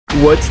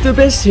What's the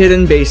best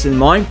hidden base in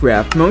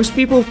Minecraft? Most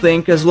people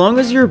think as long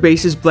as your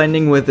base is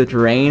blending with the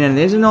terrain and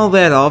isn't all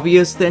that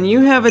obvious, then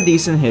you have a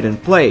decent hidden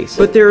place.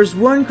 But there's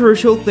one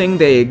crucial thing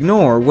they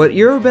ignore. What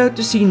you're about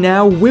to see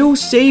now will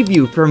save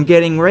you from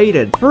getting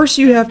raided. First,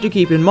 you have to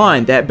keep in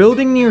mind that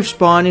building near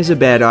spawn is a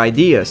bad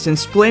idea,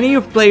 since plenty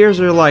of players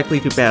are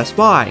likely to pass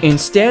by.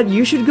 Instead,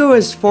 you should go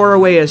as far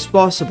away as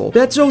possible.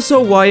 That's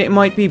also why it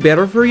might be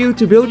better for you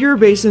to build your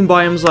base in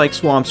biomes like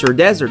swamps or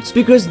deserts,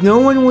 because no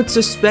one would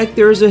suspect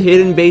there's a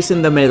hidden base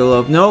in the middle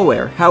of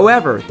nowhere.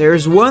 However,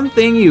 there's one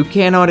thing you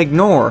cannot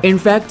ignore. In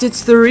fact,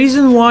 it's the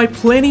reason why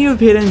plenty of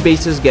hidden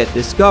bases get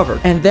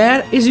discovered, and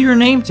that is your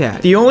name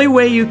tag. The only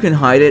way you can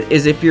hide it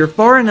is if you're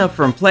far enough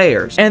from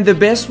players, and the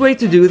best way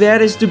to do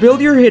that is to build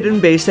your hidden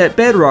base at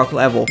bedrock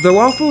level. The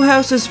Waffle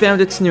House has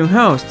found its new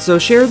host, so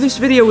share this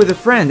video with a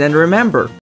friend, and remember,